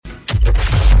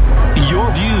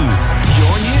Your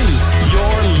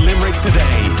Limerick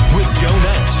Today with Joe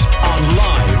Nash on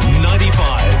Live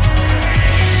 95.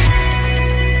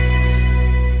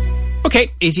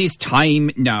 Okay, it is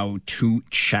time now to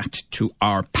chat to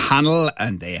our panel,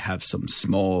 and they have some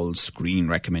small screen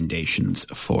recommendations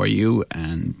for you.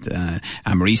 And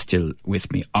Anne-Marie's still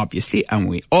with me, obviously, and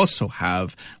we also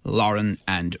have Lauren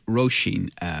and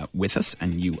Roisin with us,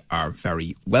 and you are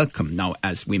very welcome. Now,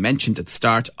 as we mentioned at the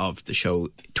start of the show,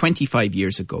 25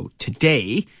 years ago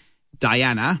today,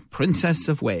 Diana, Princess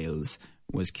of Wales,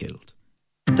 was killed.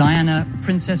 Diana,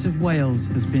 Princess of Wales,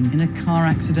 has been in a car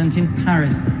accident in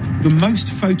Paris. The most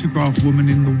photographed woman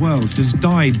in the world has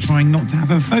died trying not to have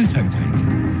her photo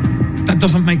taken. That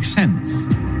doesn't make sense.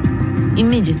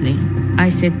 Immediately, I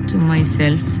said to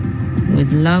myself,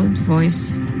 with loud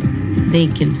voice, they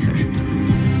killed her.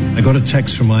 I got a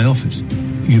text from my office.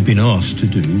 You've been asked to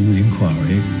do the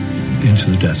inquiry into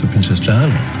the death of Princess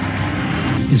Diana.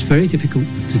 It's very difficult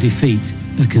to defeat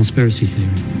a conspiracy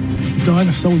theory.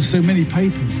 Diana sold so many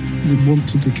papers. We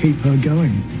wanted to keep her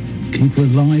going, keep her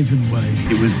alive in a way.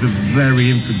 It was the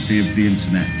very infancy of the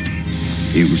internet.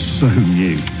 It was so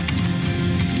new.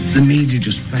 The media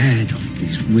just fed off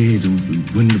these weird and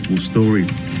wonderful stories.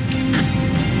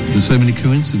 There's so many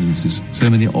coincidences, so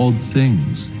many odd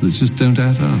things that just don't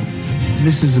add up.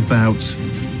 This is about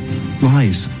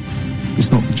lies.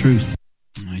 It's not the truth.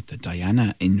 The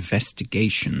Diana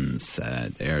investigations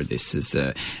there. This is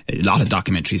a lot of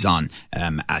documentaries on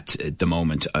at the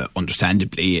moment,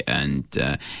 understandably, and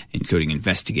including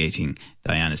investigating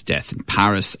Diana's death in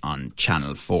Paris on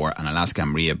Channel 4. And I'll ask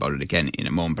Anne-Marie about it again in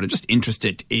a moment. But I'm just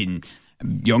interested in a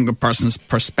younger person's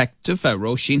perspective.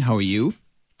 Roisin, how are you?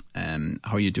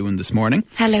 How are you doing this morning?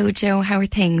 Hello, Joe. How are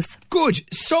things? Good.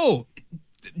 So,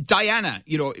 Diana,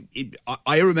 you know,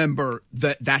 I remember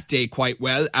that day quite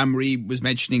well. Anne-Marie was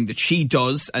mentioning that she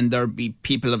does, and there'd be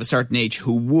people of a certain age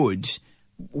who would.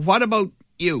 What about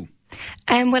you?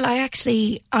 I'm a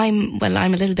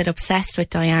little bit obsessed with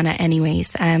Diana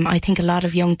anyways. I think a lot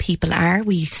of young people are.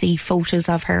 We see photos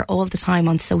of her all the time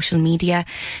on social media.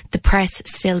 The press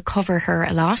still cover her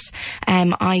a lot.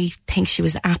 I think she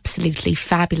was absolutely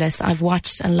fabulous. I've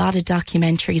watched a lot of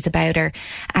documentaries about her,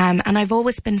 and I've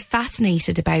always been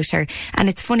fascinated about her. And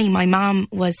it's funny, my mom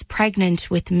was pregnant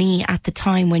with me at the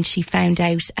time when she found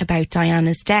out about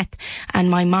Diana's death, and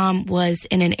my mom was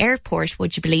in an airport,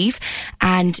 would you believe?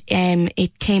 And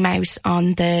it came out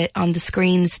on the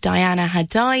screens Diana had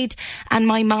died, and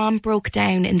my mom broke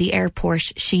down in the airport.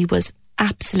 She was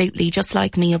absolutely, just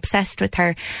like me, obsessed with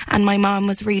her, and my mom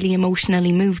was really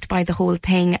emotionally moved by the whole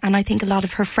thing, and I think a lot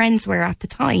of her friends were at the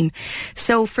time.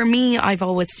 So for me, I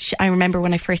remember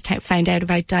when I first found out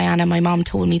about Diana, my mom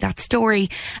told me that story,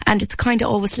 and it's kind of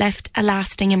always left a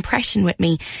lasting impression with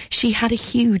me. She had a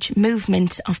huge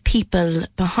movement of people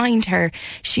behind her.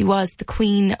 She was the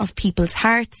queen of people's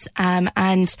hearts, and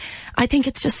I think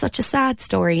it's just such a sad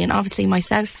story. And obviously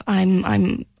myself,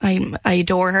 I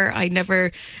adore her.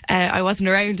 I wasn't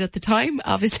around at the time,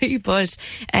 obviously, but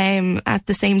at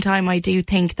the same time, I do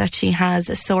think that she has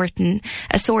a sort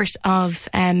of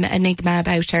enigma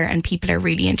about her, and people are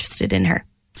really interested in her.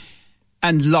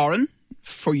 And Lauren,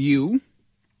 for you?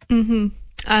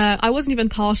 I wasn't even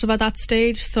thought of at that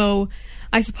stage, so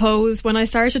I suppose when I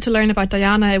started to learn about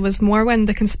Diana, it was more when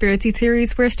the conspiracy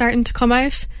theories were starting to come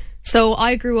out. So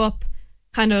I grew up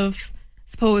kind of,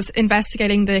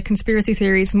 investigating the conspiracy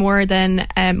theories more than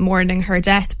mourning her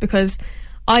death, because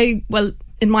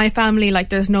in my family, like,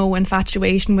 there's no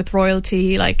infatuation with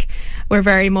royalty. Like, we're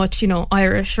very much,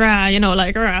 Irish, why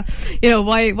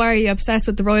are you obsessed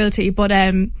with the royalty? But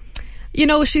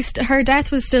her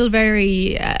death was still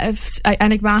very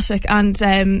enigmatic,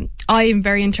 and I am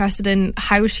very interested in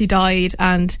how she died,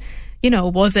 and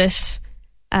was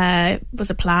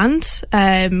it planned?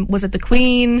 Was it the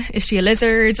Queen? Is she a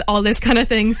lizard? All this kind of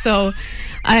thing. So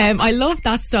I love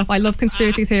that stuff. I love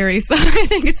conspiracy theories. So I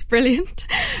think it's brilliant.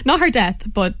 Not her death,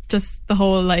 but just the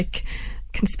whole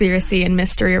conspiracy and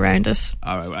mystery around it.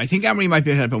 All right. Well, I think Anne-Marie might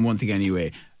be able to help on one thing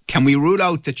anyway. Can we rule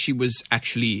out that she was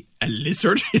actually a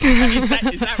lizard? Is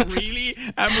that really,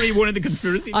 Anne-Marie, one of the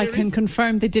conspiracy theories? I can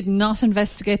confirm they did not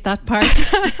investigate that part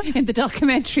in the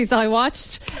documentaries I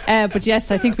watched. But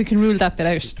yes, I think we can rule that bit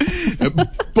out.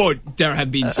 But there have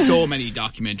been so many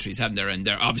documentaries, haven't there? And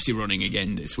they're obviously running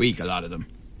again this week, a lot of them.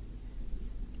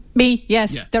 Me,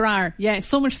 yes, there are. Yeah,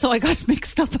 so much so I got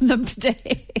mixed up on them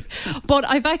today. But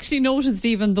I've actually noticed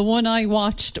even the one I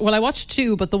watched, well, I watched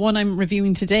two, but the one I'm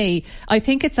reviewing today, I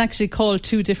think it's actually called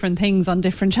two different things on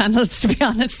different channels, to be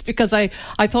honest, because I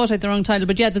thought I had the wrong title.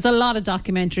 But yeah, there's a lot of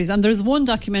documentaries. And there's one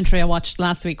documentary I watched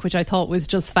last week, which I thought was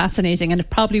just fascinating. And it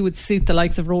probably would suit the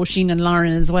likes of Roisin and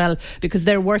Lauren as well, because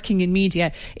they're working in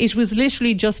media. It was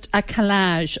literally just a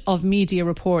collage of media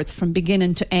reports from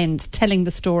beginning to end, telling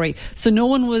the story. So no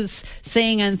one was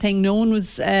saying anything, no one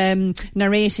was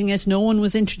narrating it, no one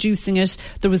was introducing it.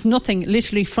 There was nothing,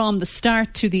 literally from the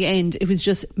start to the end. It was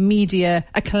just media,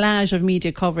 a collage of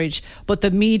media coverage, but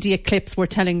the media clips were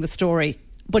telling the story.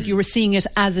 But you were seeing it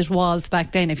as it was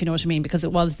back then, if you know what I mean, because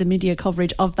it was the media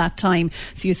coverage of that time.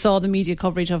 So you saw the media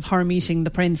coverage of her meeting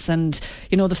the prince, and,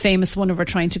 you know, the famous one of her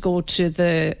trying to go to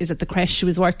the creche she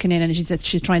was working in, and she said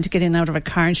she's trying to get in and out of a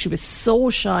car, and she was so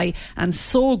shy and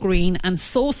so green and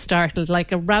so startled,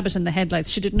 like a rabbit in the headlights.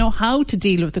 She didn't know how to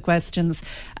deal with the questions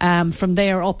from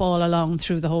there up all along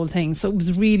through the whole thing. So it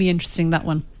was really interesting, that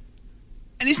one.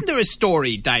 And isn't there a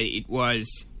story that it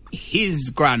was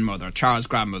his grandmother, Charles'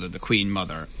 grandmother, the Queen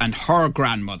Mother, and her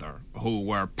grandmother, who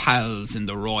were pals in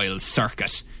the royal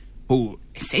circuit, who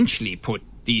essentially put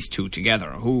these two together,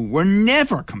 who were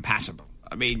never compatible?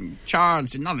 I mean,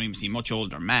 Charles did not even seem a much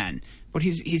older man, but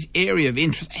his area of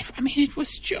interest, I mean, it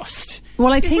was just...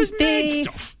 Well, I think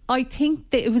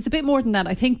it was a bit more than that.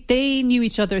 I think they knew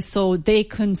each other, so they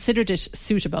considered it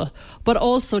suitable. But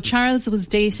also, Charles was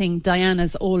dating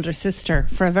Diana's older sister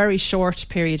for a very short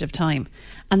period of time.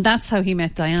 And that's how he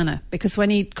met Diana, because when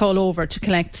he'd call over to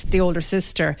collect the older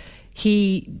sister,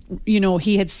 he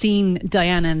had seen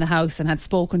Diana in the house and had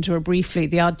spoken to her briefly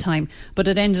the odd time. But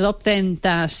it ended up then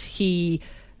that he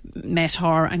met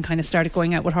her and kind of started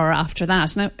going out with her after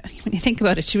that. Now, when you think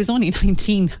about it, she was only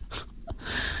 19.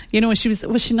 You know, was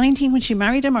she 19 when she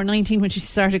married him, or 19 when she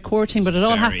started courting? But it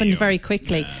all happened very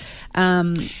quickly.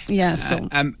 Is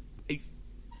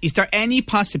there any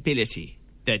possibility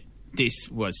that this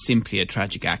was simply a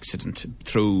tragic accident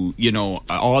through, you know,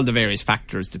 all the various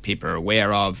factors that people are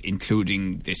aware of,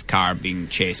 including this car being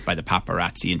chased by the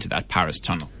paparazzi into that Paris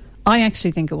tunnel? I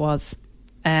actually think it was.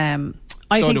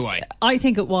 So do I. I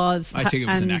think it was. I think it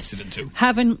was an accident too.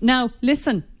 Now,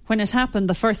 listen, when it happened,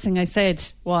 the first thing I said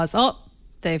was,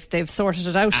 they've sorted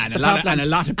it out. And a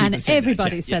lot of people said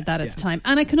everybody said that at the time.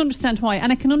 And I can understand why.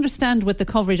 And I can understand with the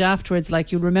coverage afterwards,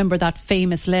 like, you remember that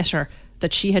famous letter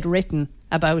that she had written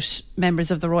about members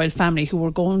of the royal family who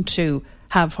were going to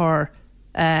have her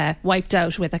wiped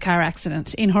out with a car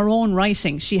accident. In her own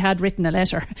writing, she had written a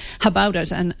letter about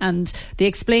it, and they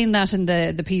explained that in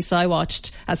the piece I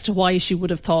watched as to why she would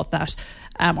have thought that,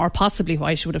 or possibly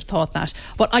why she would have thought that.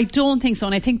 But I don't think so,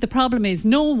 and I think the problem is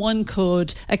no one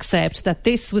could accept that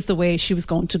this was the way she was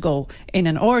going to go, in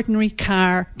an ordinary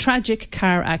tragic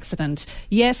car accident.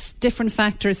 Yes, different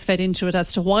factors fed into it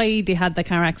as to why they had the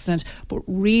car accident, but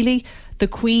really, the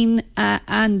Queen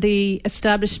and the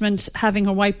establishment having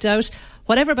her wiped out,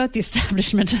 whatever about the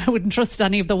establishment, I wouldn't trust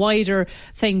any of the wider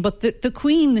thing, but the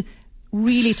Queen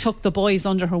really took the boys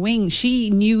under her wing.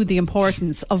 She knew the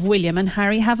importance of William and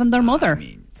Harry having their mother. I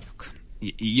mean,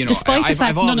 you know, despite the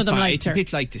fact none of them liked her. It's a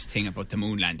bit like this thing about the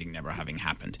moon landing never having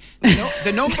happened. You know,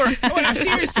 the number... well,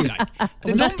 seriously,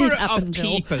 the number of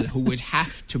people who would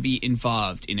have to be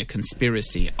involved in a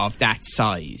conspiracy of that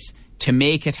size to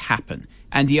make it happen,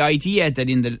 and the idea that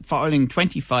in the following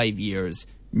 25 years,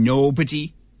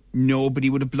 nobody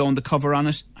would have blown the cover on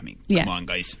it. I mean, come on,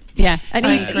 guys. Yeah, and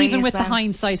even with the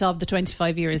hindsight of the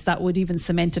 25 years, that would even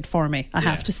cement it for me, I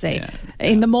have to say. Yeah.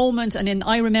 In the moment, and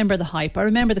I remember the hype, I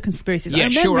remember the conspiracies, I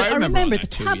remember the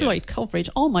tabloid coverage.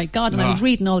 Oh my God, and I was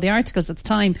reading all the articles at the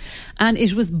time, and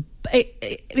it was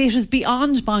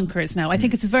beyond bonkers now. I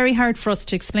think it's very hard for us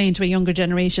to explain to a younger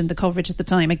generation the coverage at the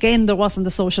time. Again, there wasn't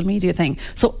the social media thing,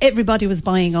 so everybody was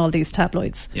buying all these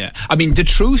tabloids. Yeah, I mean, the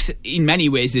truth in many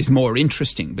ways is more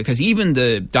interesting, because even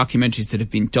the documentaries that have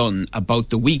been done about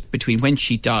the week between when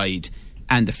she died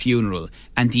and the funeral,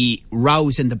 and the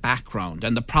rows in the background,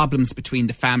 and the problems between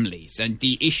the families, and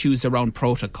the issues around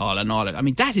protocol and all of it, I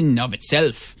mean, that in and of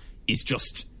itself is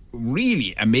just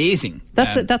really amazing.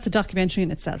 That's a documentary in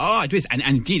itself. Oh, it is, and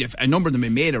indeed a number of them are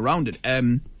made around it.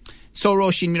 So,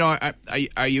 Roisin, you know,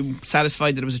 are you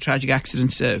satisfied that it was a tragic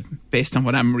accident based on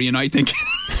what Anne-Marie and I think?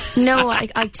 No, I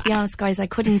to be honest, guys, I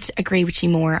couldn't agree with you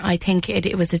more. I think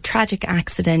it was a tragic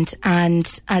accident, and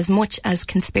as much as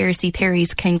conspiracy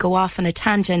theories can go off on a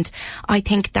tangent, I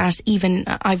think that even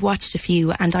I've watched a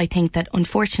few, and I think that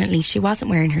unfortunately she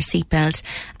wasn't wearing her seatbelt,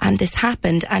 and this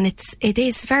happened, and it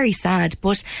is very sad.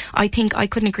 But I think I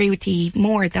couldn't agree with you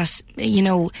more that, you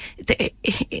know,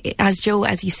 as Joe,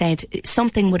 as you said,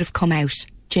 something would have come out.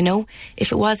 Do you know,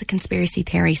 if it was a conspiracy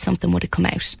theory, something would have come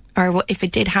out. Or if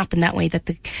it did happen that way, that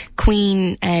the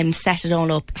Queen set it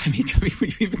all up. I mean,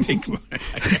 we even think about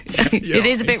it. It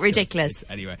is a bit ridiculous.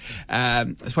 Anyway,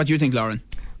 so what do you think, Lauren?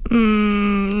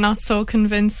 Not so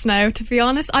convinced now, to be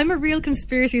honest. I'm a real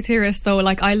conspiracy theorist, though.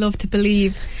 Like, I love to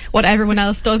believe what everyone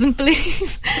else doesn't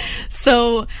believe.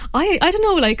 So I don't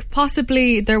know, like,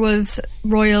 possibly there was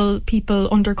royal people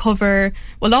undercover.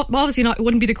 Well, obviously not, it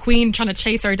wouldn't be the Queen trying to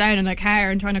chase her down in a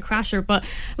car and trying to crash her, but,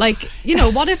 like, you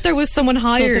know, what if there was someone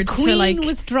hired so the Queen to, like,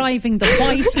 was driving the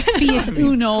white Fiat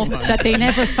Uno that they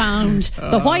never found,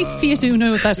 the white Fiat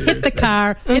Uno that hit the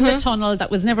car in the tunnel that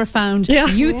was never found. Yeah.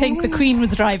 You think the Queen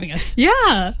was driving it?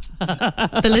 Yeah.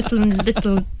 The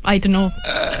little I don't know,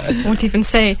 won't even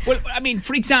say. Well, I mean,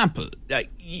 for example,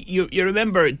 you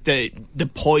remember the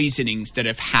poisonings that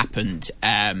have happened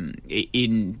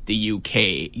in the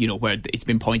UK, you know, where it's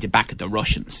been pointed back at the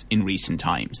Russians in recent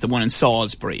times. The one in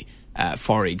Salisbury,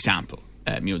 for example,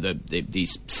 you know,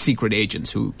 these secret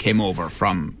agents who came over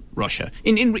from Russia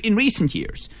in recent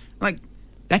years. Like,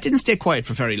 that didn't stay quiet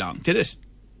for very long, did it?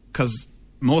 Because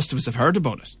most of us have heard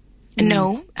about it.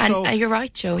 No, and So, you're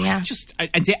right, Joe. Yeah,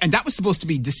 and that was supposed to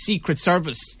be the Secret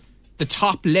Service, the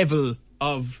top level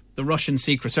of the Russian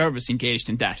Secret Service engaged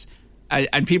in that.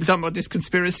 And people talking about this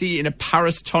conspiracy in a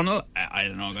Paris tunnel. I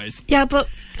don't know, guys. Yeah, but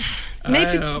maybe.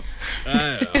 I don't know.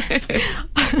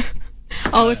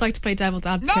 I always like to play devil's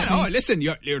advocate. No, listen,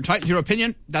 you're entitled to your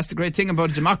opinion. That's the great thing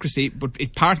about a democracy. But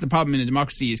part of the problem in a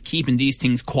democracy is keeping these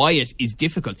things quiet is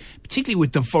difficult, particularly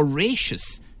with the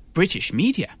voracious British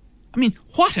media. I mean,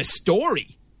 what a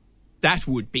story that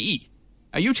would be.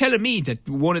 Are you telling me that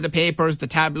one of the papers, the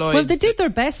tabloids... Well, they did their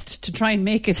best to try and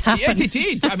make it happen. Yeah, they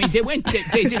did. I mean,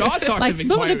 they did all sorts like of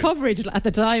some inquiries. of the coverage at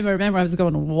the time, I remember I was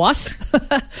going, what?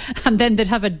 And then they'd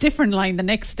have a different line the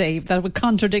next day that would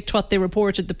contradict what they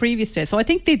reported the previous day. So I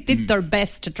think they did their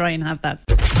best to try and have that.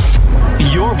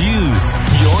 Your views,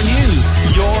 your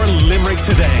news, your Limerick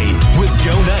Today with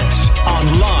Joe Nash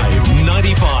on Live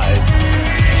 95.